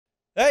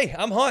Hey,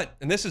 I'm Hunt,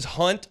 and this is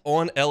Hunt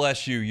on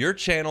LSU, your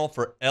channel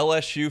for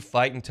LSU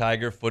Fighting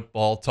Tiger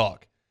football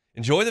talk.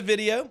 Enjoy the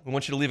video. We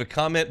want you to leave a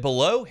comment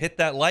below, hit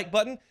that like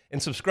button, and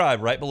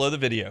subscribe right below the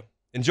video.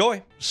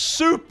 Enjoy.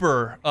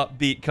 Super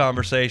upbeat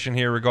conversation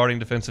here regarding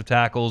defensive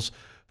tackles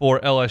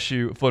for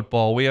LSU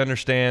football. We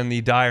understand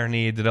the dire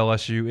need that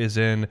LSU is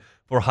in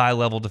for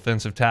high-level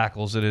defensive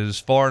tackles. It is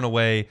far and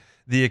away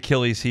the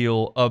Achilles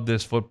heel of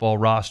this football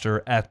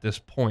roster at this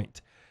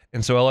point.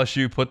 And so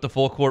LSU put the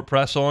full court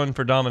press on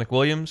for Damonic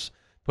Williams,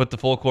 put the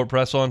full court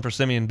press on for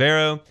Simeon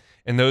Barrow,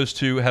 and those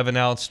two have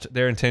announced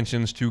their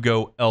intentions to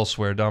go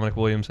elsewhere. Damonic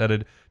Williams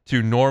headed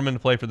to Norman to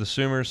play for the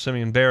Sooners,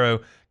 Simeon Barrow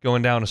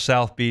going down to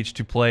South Beach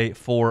to play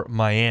for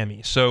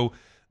Miami. So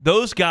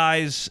those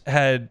guys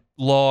had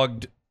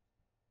logged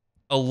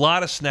a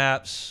lot of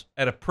snaps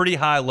at a pretty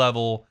high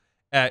level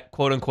at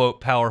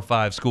quote-unquote Power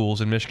 5 schools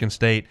in Michigan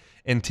State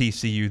and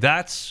TCU.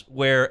 That's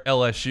where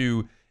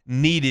LSU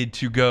needed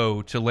to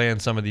go to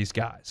land some of these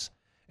guys.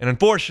 And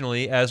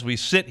unfortunately, as we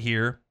sit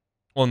here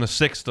on the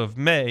 6th of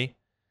May,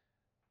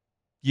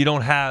 you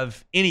don't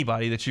have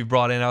anybody that you've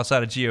brought in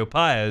outside of Gio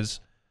Paez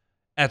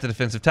at the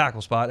defensive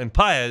tackle spot. And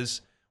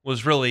Paez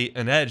was really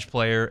an edge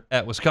player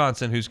at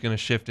Wisconsin who's going to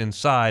shift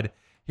inside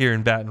here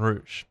in Baton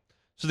Rouge.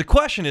 So the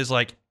question is,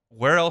 like,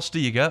 where else do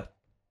you go?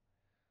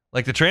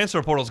 Like, the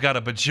transfer portal's got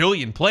a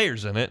bajillion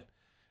players in it,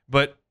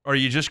 but are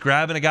you just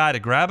grabbing a guy to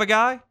grab a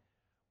guy?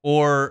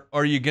 Or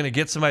are you going to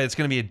get somebody that's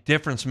going to be a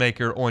difference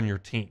maker on your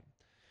team?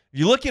 If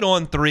you look at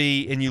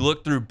On3 and you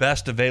look through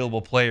best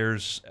available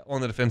players on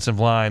the defensive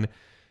line,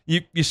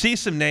 you see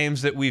some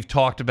names that we've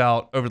talked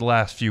about over the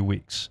last few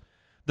weeks.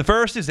 The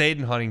first is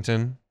Adin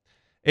Huntington.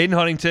 Adin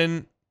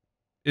Huntington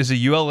is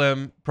a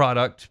ULM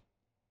product,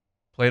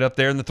 played up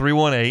there in the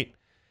 318,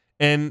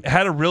 and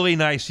had a really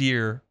nice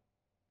year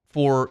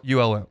for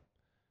ULM.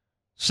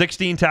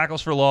 16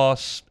 tackles for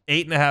loss,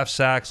 8.5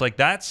 sacks. Like,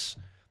 that's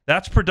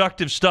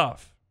productive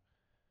stuff.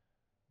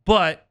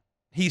 But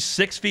he's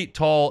 6 feet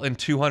tall and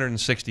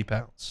 260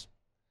 pounds.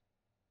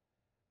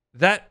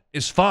 That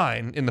is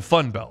fine in the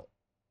Fun Belt.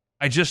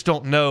 I just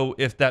don't know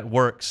if that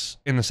works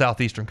in the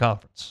Southeastern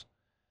Conference.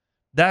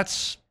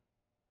 That's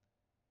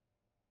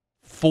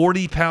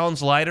 40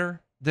 pounds lighter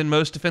than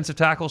most defensive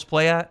tackles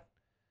play at.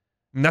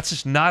 And that's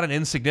just not an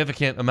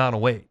insignificant amount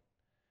of weight.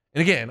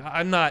 And again,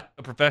 I'm not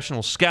a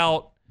professional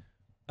scout.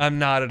 I'm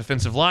not a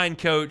defensive line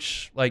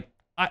coach. Like,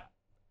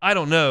 I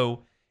don't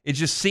know. It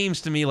just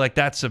seems to me like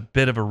that's a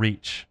bit of a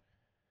reach.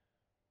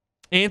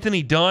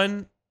 Anthony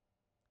Dunn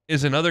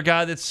is another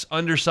guy that's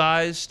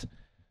undersized,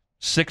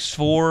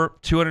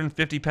 6'4",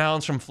 250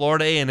 pounds from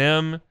Florida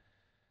A&M.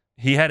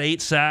 He had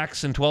 8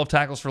 sacks and 12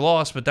 tackles for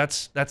loss, but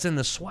that's in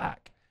the SWAC.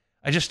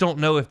 I just don't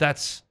know if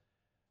that's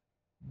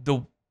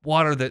the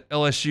water that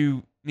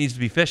LSU needs to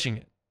be fishing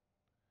in.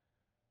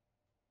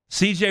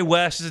 CJ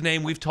West is a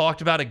name we've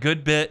talked about a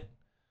good bit.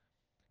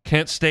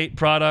 Kent State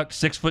product,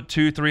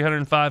 6'2",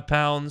 305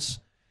 pounds.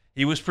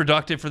 He was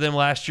productive for them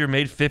last year,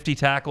 made 50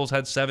 tackles,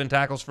 had 7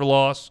 tackles for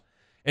loss,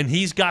 and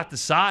he's got the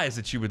size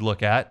that you would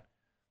look at.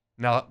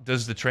 Now,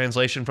 does the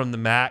translation from the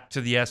MAC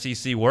to the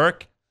SEC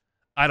work?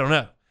 I don't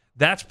know.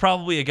 That's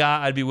probably a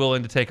guy I'd be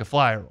willing to take a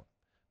flyer on.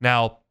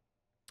 Now,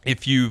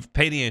 if you've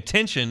paid any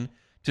attention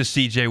to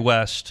CJ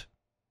West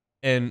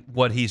and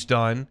what he's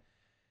done,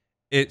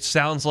 it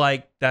sounds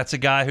like that's a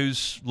guy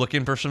who's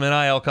looking for some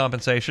NIL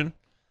compensation.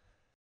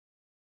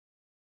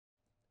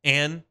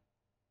 And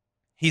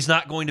he's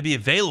not going to be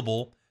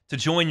available to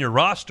join your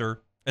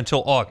roster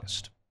until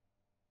August.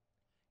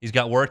 He's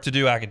got work to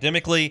do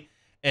academically,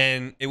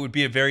 and it would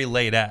be a very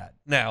late ad.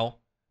 Now,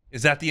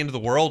 is that the end of the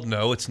world?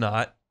 No, it's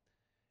not.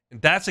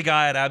 And that's a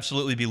guy I'd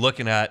absolutely be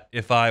looking at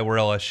if I were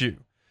LSU.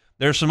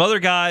 There's some other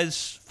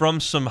guys from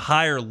some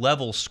higher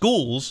level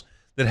schools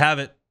that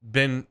haven't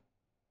been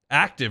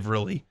active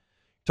really.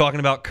 Talking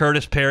about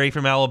Curtis Perry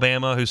from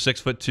Alabama, who's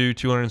 6'2",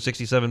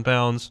 267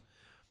 pounds.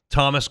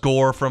 Thomas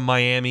Gore from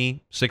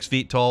Miami, 6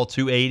 feet tall,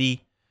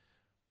 280.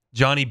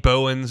 Johnny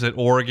Bowens at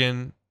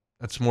Oregon.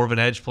 That's more of an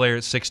edge player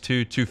at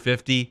 6'2",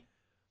 250.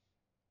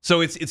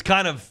 So it's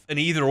kind of an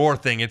either-or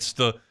thing. It's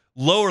the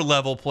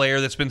lower-level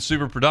player that's been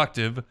super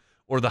productive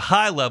or the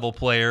high-level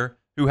player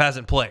who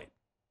hasn't played.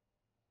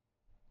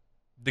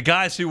 The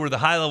guys who were the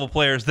high-level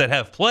players that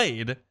have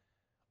played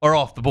are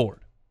off the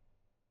board.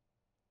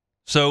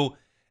 So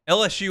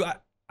LSU,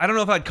 I don't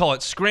know if I'd call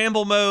it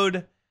scramble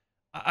mode.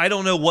 I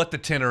don't know what the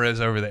tenor is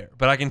over there,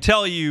 but I can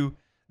tell you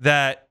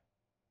that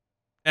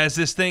as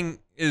this thing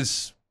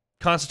is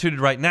constituted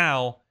right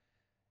now,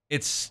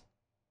 it's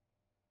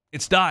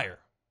dire.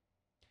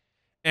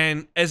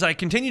 And as I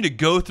continue to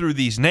go through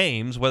these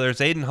names, whether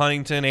it's Adin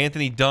Huntington,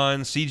 Anthony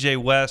Dunn, CJ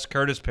West,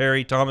 Curtis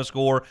Perry, Thomas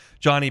Gore,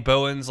 Johnny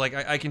Bowens, like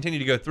I continue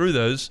to go through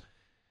those,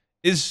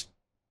 is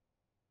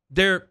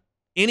there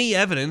any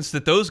evidence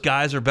that those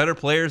guys are better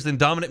players than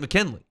Dominic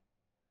McKinley?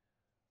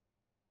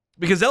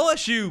 Because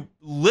LSU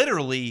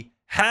literally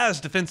has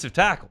defensive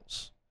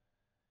tackles.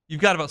 You've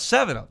got about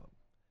 7 of them.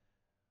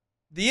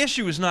 The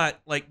issue is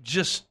not like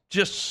just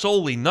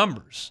solely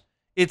numbers.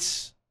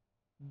 It's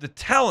the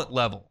talent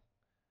level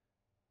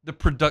the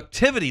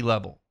productivity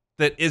level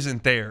that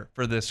isn't there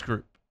for this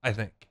group, I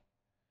think.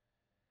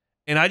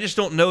 And I just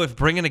don't know if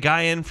bringing a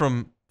guy in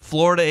from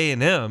Florida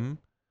A&M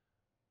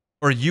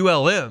or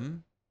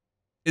ULM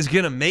is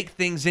going to make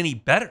things any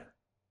better.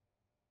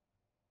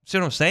 See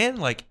what I'm saying?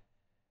 Like,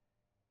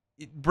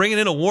 bringing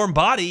in a warm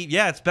body,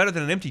 yeah, it's better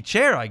than an empty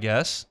chair, I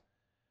guess.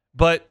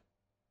 But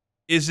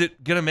is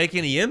it going to make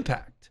any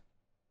impact?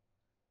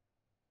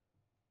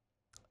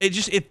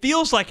 It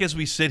feels like as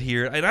we sit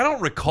here, and I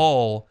don't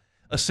recall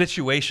a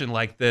situation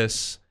like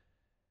this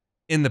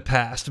in the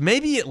past.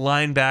 Maybe at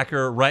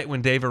linebacker, right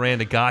when Dave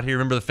Aranda got here.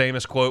 Remember the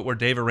famous quote where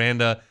Dave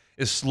Aranda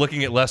is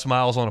looking at Les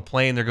Miles on a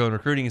plane, they're going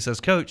recruiting, he says,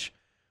 "Coach,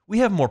 we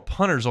have more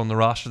punters on the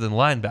roster than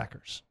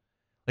linebackers."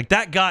 Like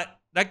that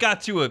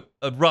got to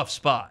a rough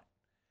spot.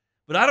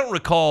 But I don't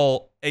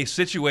recall a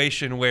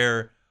situation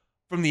where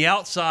from the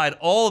outside,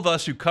 all of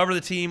us who cover the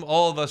team,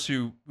 all of us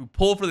who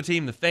pull for the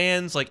team, the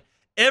fans, like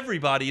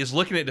everybody is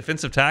looking at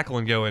defensive tackle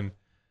and going,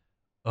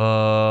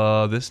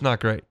 this is not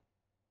great.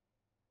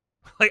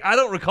 Like, I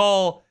don't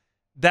recall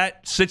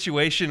that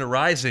situation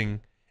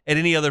arising at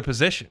any other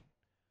position.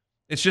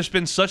 It's just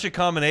been such a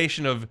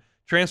combination of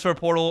transfer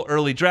portal,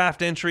 early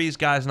draft entries,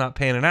 guys not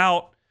panning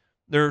out.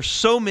 There are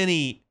so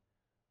many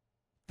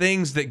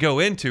things that go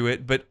into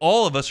it, but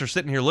all of us are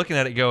sitting here looking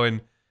at it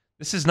going,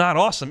 this is not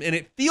awesome. And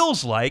it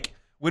feels like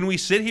when we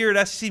sit here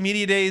at SEC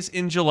Media Days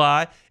in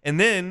July, and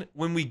then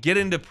when we get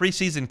into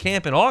preseason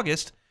camp in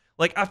August,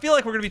 like I feel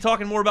like we're going to be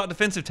talking more about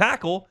defensive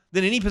tackle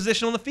than any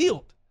position on the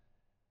field.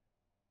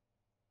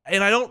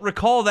 And I don't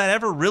recall that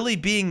ever really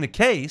being the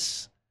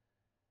case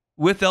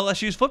with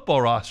LSU's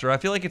football roster. I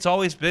feel like it's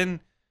always been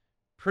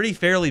pretty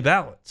fairly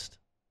balanced.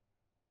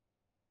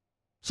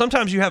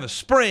 Sometimes you have a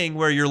spring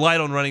where you're light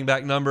on running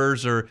back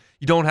numbers or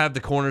you don't have the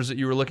corners that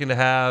you were looking to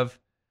have.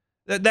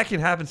 That can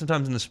happen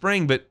sometimes in the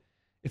spring, but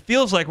it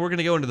feels like we're going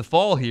to go into the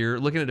fall here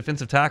looking at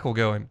defensive tackle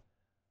going,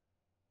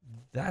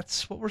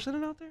 that's what we're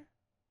sending out there?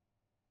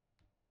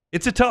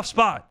 It's a tough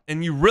spot,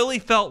 and you really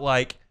felt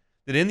like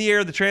that in the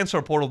era of the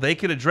transfer portal, they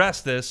could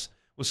address this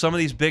with some of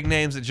these big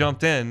names that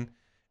jumped in,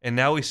 and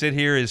now we sit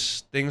here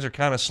as things are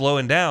kind of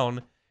slowing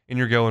down, and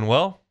you're going,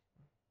 well,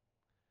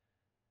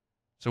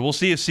 so we'll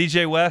see if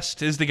CJ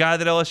West is the guy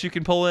that LSU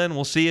can pull in.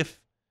 We'll see if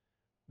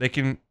they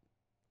can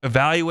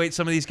evaluate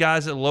some of these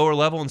guys at a lower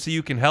level and see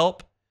who can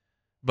help.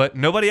 But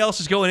nobody else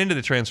is going into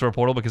the transfer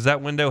portal because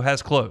that window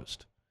has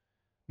closed.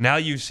 Now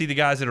you see the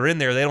guys that are in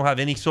there, they don't have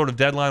any sort of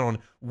deadline on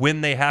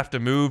when they have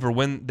to move or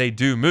when they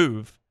do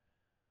move.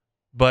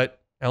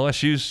 But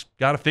LSU's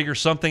got to figure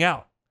something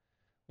out.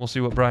 We'll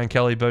see what Brian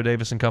Kelly, Bo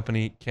Davis, and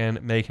company can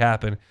make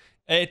happen.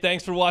 Hey,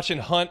 thanks for watching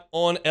Hunt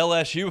on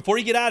LSU. Before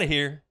you get out of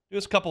here, do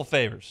us a couple of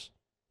favors.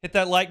 Hit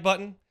that like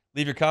button,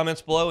 leave your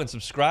comments below, and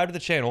subscribe to the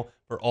channel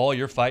for all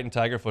your Fighting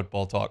Tiger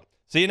football talk.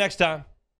 See you next time.